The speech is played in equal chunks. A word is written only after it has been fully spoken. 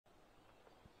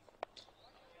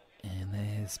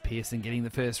As Pearson getting the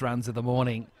first runs of the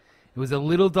morning. It was a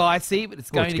little dicey, but it's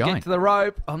going to get to the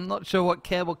rope. I'm not sure what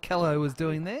Campbell Kello was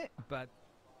doing there, but...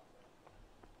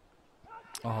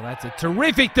 Oh, that's a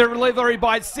terrific delivery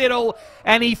by Siddle,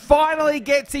 and he finally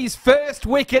gets his first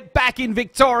wicket back in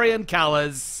Victorian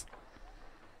colours.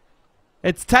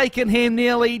 It's taken him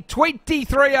nearly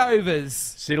 23 overs.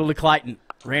 Siddle to Clayton.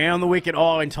 Round the wicket.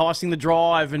 Oh, enticing the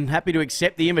drive and happy to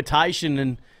accept the invitation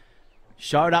and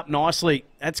showed up nicely.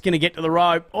 That's going to get to the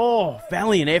rope. Oh,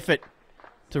 valiant effort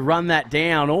to run that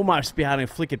down. Almost be able to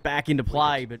flick it back into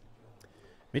play, but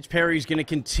Mitch Perry's going to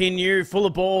continue. Full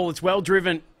of ball. It's well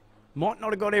driven. Might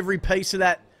not have got every piece of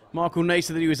that Michael Neser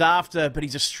that he was after, but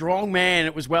he's a strong man.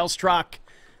 It was well struck.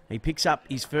 He picks up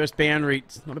his first boundary.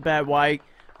 It's not a bad way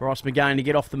for Ross McGain to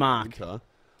get off the mark. Okay.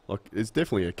 Like, it's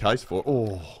definitely a case for...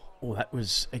 Oh, that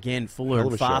was, again, fuller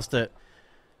and faster.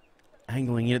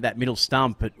 Angling in at that middle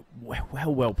stump, but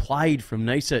well played from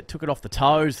Neser. Took it off the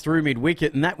toes, through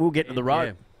mid-wicket, and that will get to the rope.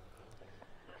 Yeah.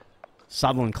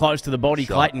 Sutherland close to the body.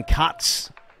 Clayton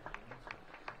cuts.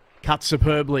 Cuts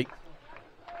superbly.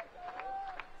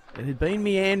 It had been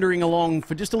meandering along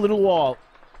for just a little while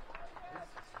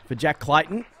for Jack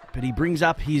Clayton, but he brings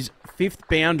up his 5th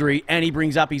boundary and he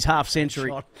brings up his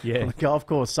half-century on the golf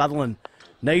course. Sutherland,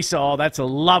 Neser, oh, that's a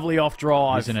lovely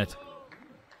off-drive. Isn't it?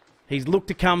 He's looked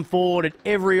to come forward at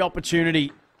every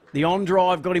opportunity. The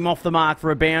on-drive got him off the mark for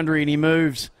a boundary and he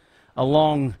moves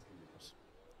along.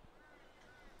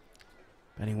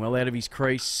 Batting well out of his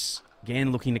crease.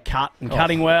 Again, looking to cut and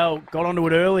cutting well. Got onto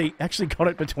it early. Actually got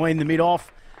it between the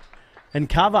mid-off and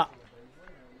cover.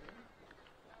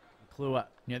 McClure.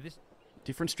 Yeah, this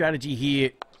different strategy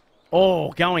here.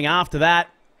 Oh, going after that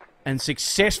and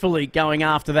successfully going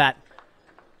after that.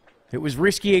 It was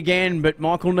risky again, but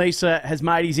Michael Neser has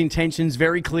made his intentions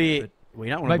very clear. We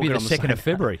don't want to maybe the 2nd of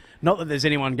February. Not that there's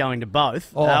anyone going to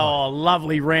both. Oh,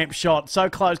 lovely ramp shot. So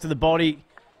close to the body.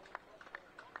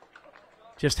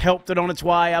 Just helped it on its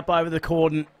way up over the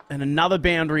cordon. And another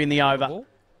boundary in the over.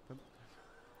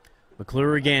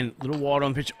 McClure again, a little wide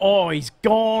on the pitch. Oh, he's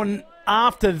gone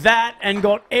after that and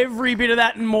got every bit of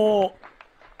that and more.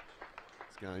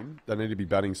 This game, they need to be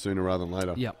batting sooner rather than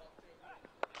later. Yep.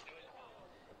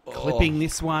 Clipping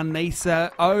this one,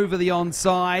 Neser over the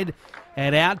onside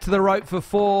and out to the rope for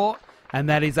 4. And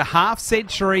that is a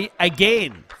half-century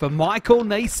again for Michael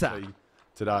Neser.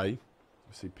 Today,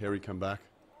 we see Perry come back.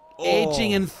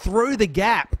 Edging and through the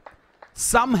gap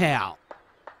somehow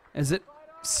as it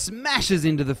smashes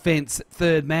into the fence,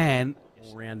 3rd man.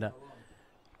 All-rounder.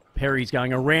 Perry's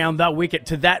going around the wicket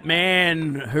to that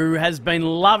man who has been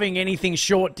loving anything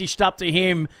short dished up to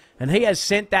him, and he has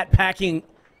sent that packing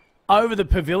over the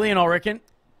pavilion, I reckon.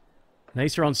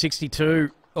 Neser on 62.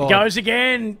 Goes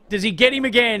again. Does he get him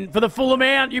again for the full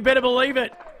amount? You better believe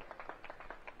it.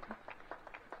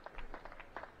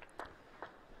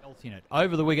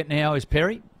 Over the wicket now is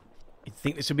Perry. You'd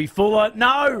think this would be fuller.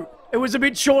 No, it was a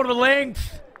bit short of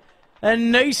length.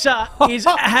 And Neser is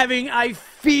having a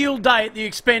field day at the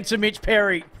expense of Mitch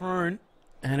Perry. And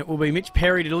it will be Mitch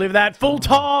Perry to deliver that. Full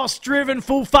toss, driven,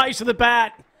 full face of the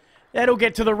bat. That'll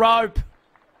get to the rope.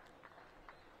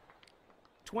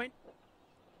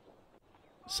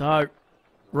 So,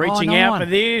 reaching out for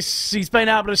this. He's been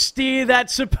able to steer that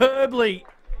superbly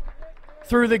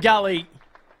through the gully.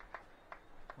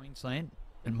 Queensland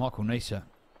and Michael Neser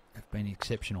have been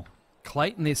exceptional.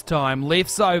 Clayton this time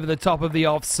lifts over the top of the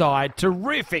offside.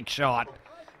 Terrific shot.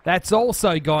 That's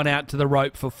also gone out to the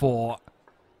rope for 4.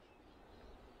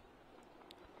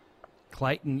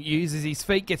 Clayton uses his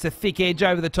feet, gets a thick edge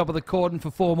over the top of the cordon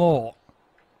for 4 more.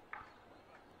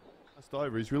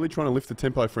 Over. He's really trying to lift the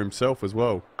tempo for himself as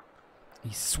well.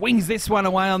 He swings this one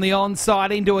away on the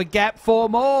onside into a gap, 4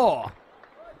 more.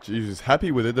 Jesus, happy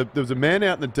with it. There was a man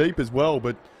out in the deep as well,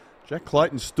 but Jack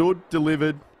Clayton stood,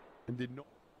 delivered, and did not.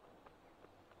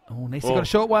 Oh, Neser got a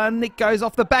short one. Nick goes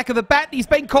off the back of the bat. He's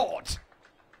been caught.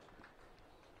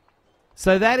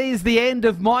 So that is the end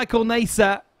of Michael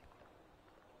Neser.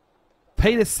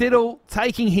 Peter Siddle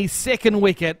taking his 2nd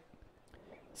wicket.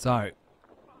 So,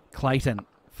 Clayton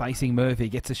facing Murphy,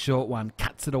 gets a short one,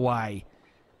 cuts it away,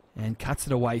 and cuts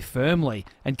it away firmly,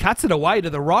 and cuts it away to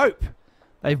the rope.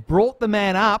 They've brought the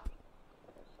man up,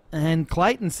 and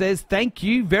Clayton says, thank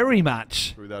you very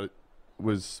much. Through that, it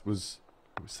was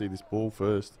see this ball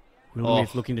first.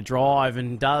 Wilmith looking to drive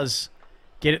and does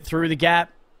get it through the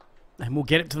gap, and we'll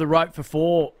get it to the rope for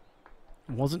 4.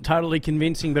 It wasn't totally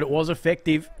convincing, but it was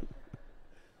effective.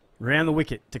 Round the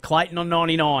wicket to Clayton on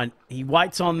 99. He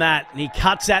waits on that and he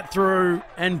cuts that through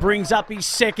and brings up his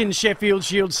 2nd Sheffield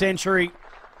Shield century.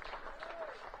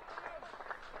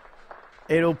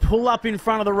 It'll pull up in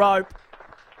front of the rope.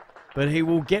 But he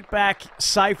will get back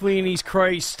safely in his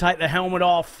crease, take the helmet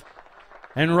off,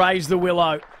 and raise the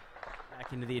willow.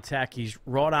 Back into the attack. He's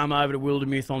right arm over to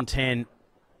Wildermuth on 10.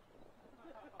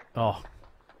 Oh,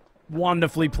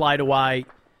 wonderfully played away.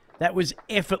 That was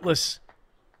effortless.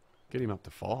 Get him up to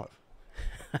 5.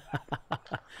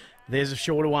 There's a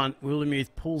shorter one. Wildermuth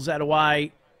pulls that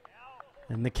away.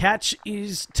 And the catch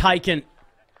is taken.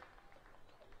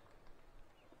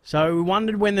 So we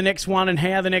wondered when the next one and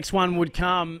how the next one would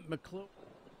come.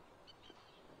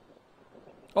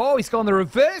 Oh, he's gone the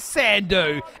reverse,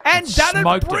 Sandu, and done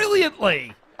it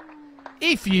brilliantly.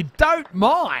 If you don't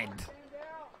mind.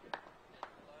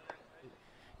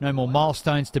 No more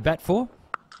milestones to bat for.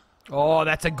 Oh,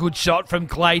 that's a good shot from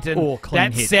Clayton. Oh,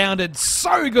 clean that hit. Sounded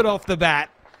so good off the bat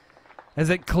as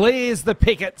it clears the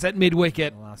pickets at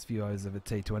mid-wicket. The last few overs of a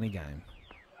T20 game.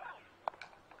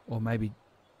 Or maybe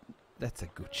that's a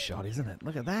good shot, isn't it?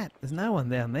 Look at that. There's no one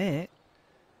down there.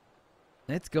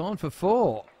 It's gone for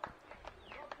 4.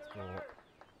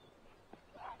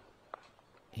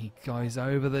 He goes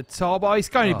over the top. Oh, he's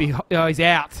going to be... Oh, he's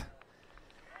out.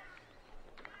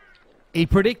 He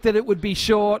predicted it would be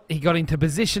short. He got into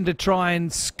position to try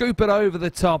and scoop it over the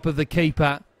top of the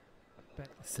keeper.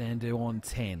 Sandu on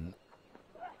 10.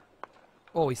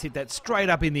 Oh, he's hit that straight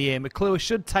up in the air. McClure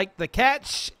should take the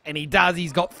catch, and he does.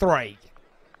 He's got 3.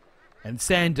 And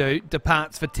Sandu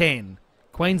departs for 10.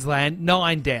 Queensland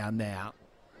 9 down now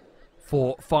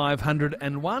for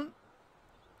 501.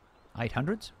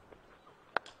 800s.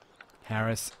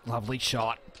 Harris, lovely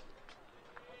shot.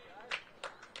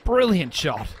 Brilliant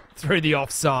shot through the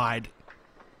offside.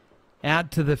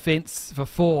 Out to the fence for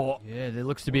 4. Yeah, there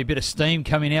looks to be a bit of steam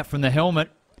coming out from the helmet.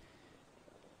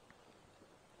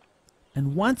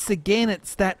 And once again,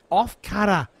 it's that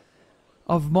off-cutter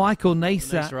of Michael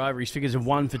Nisa. Nisa over. His figures of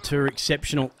 1 for 2.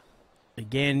 Exceptional.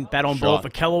 Again, bat on ball for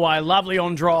Callaway. Lovely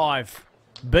on drive.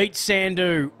 Beats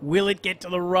Sandu. Will it get to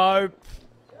the rope?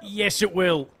 Yes, it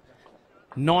will.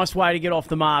 Nice way to get off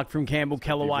the mark from Campbell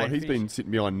Callaway. Well, he's been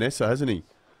sitting behind Nessa, hasn't he?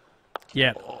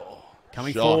 Yeah.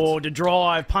 Coming forward to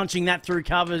drive. Punching that through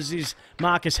covers is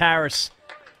Marcus Harris.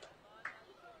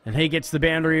 And he gets the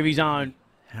boundary of his own.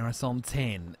 Harris on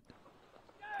 10.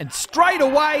 And straight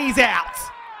away he's out.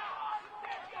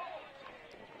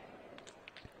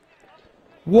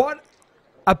 What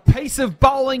a piece of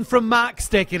bowling from Mark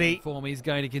Steckety. Form is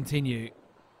going to continue.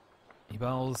 He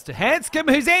bowls to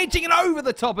Hanscom, who's edging it over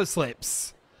the top of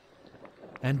slips.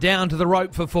 And down to the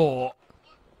rope for 4.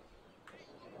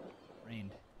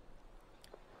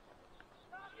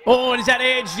 Oh, and is that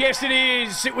edge? Yes, it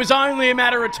is. It was only a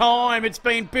matter of time. It's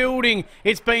been building.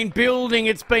 It's been building.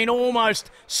 It's been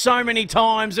almost so many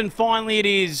times, and finally it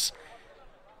is.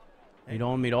 Mid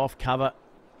on, mid off, cover,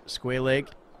 square leg.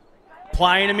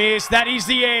 Play and a miss. That is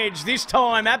the edge. This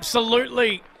time,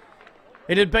 absolutely.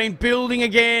 It had been building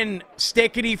again.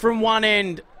 Steckety from one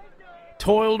end.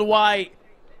 Toiled away.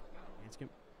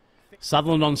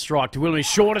 Sutherland on strike to Williams.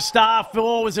 Shorter staff.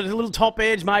 Oh, was it a little top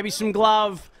edge? Maybe some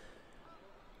glove.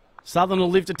 Sutherland will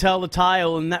live to tell the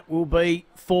tale, and that will be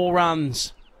 4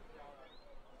 runs.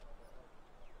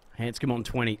 Hanscom on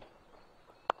 20.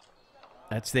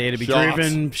 That's there to be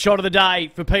driven. Shot of the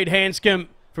day for Pete Hanscom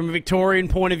from a Victorian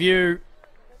point of view.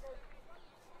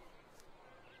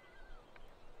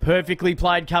 Perfectly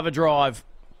played cover drive.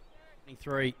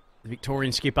 23, the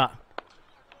Victorian skipper.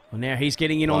 Well, now he's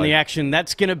getting in on the action.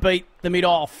 That's going to beat the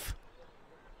mid-off.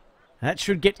 That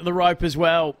should get to the rope as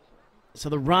well. So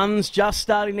the run's just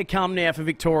starting to come now for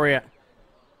Victoria.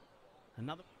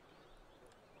 Another.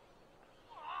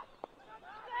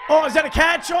 Oh, is that a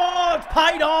catch? Oh, it's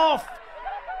paid off.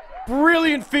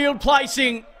 Brilliant field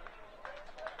placing.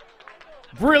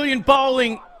 Brilliant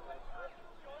bowling.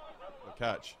 A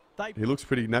catch. He looks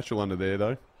pretty natural under there,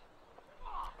 though.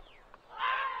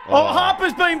 Oh,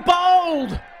 Harper's been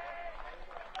bowled.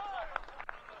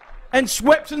 And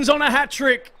Swepson's on a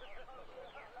hat-trick.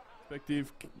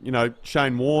 You know,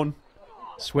 Shane Warne.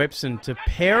 Swepson to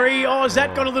Perry. Oh, has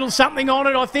that got a little something on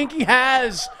it? I think he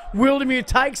has. Wildermuth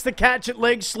takes the catch at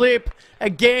leg slip.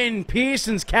 Again,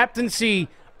 Pearson's captaincy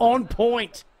on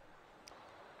point.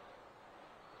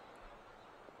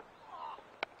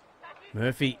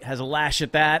 Murphy has a lash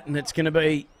at that, and it's going to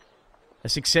be a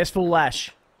successful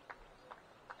lash.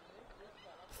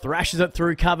 Thrashes it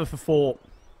through cover for 4.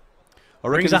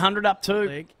 Brings 100 up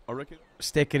too. I reckon.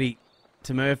 Steckety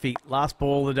to Murphy. Last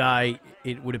ball of the day,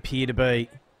 it would appear to be.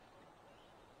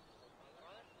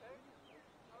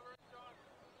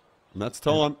 And that's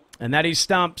time. And that is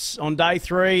stumps on day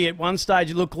 3. At one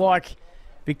stage, it looked like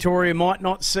Victoria might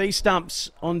not see stumps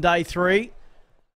on day 3.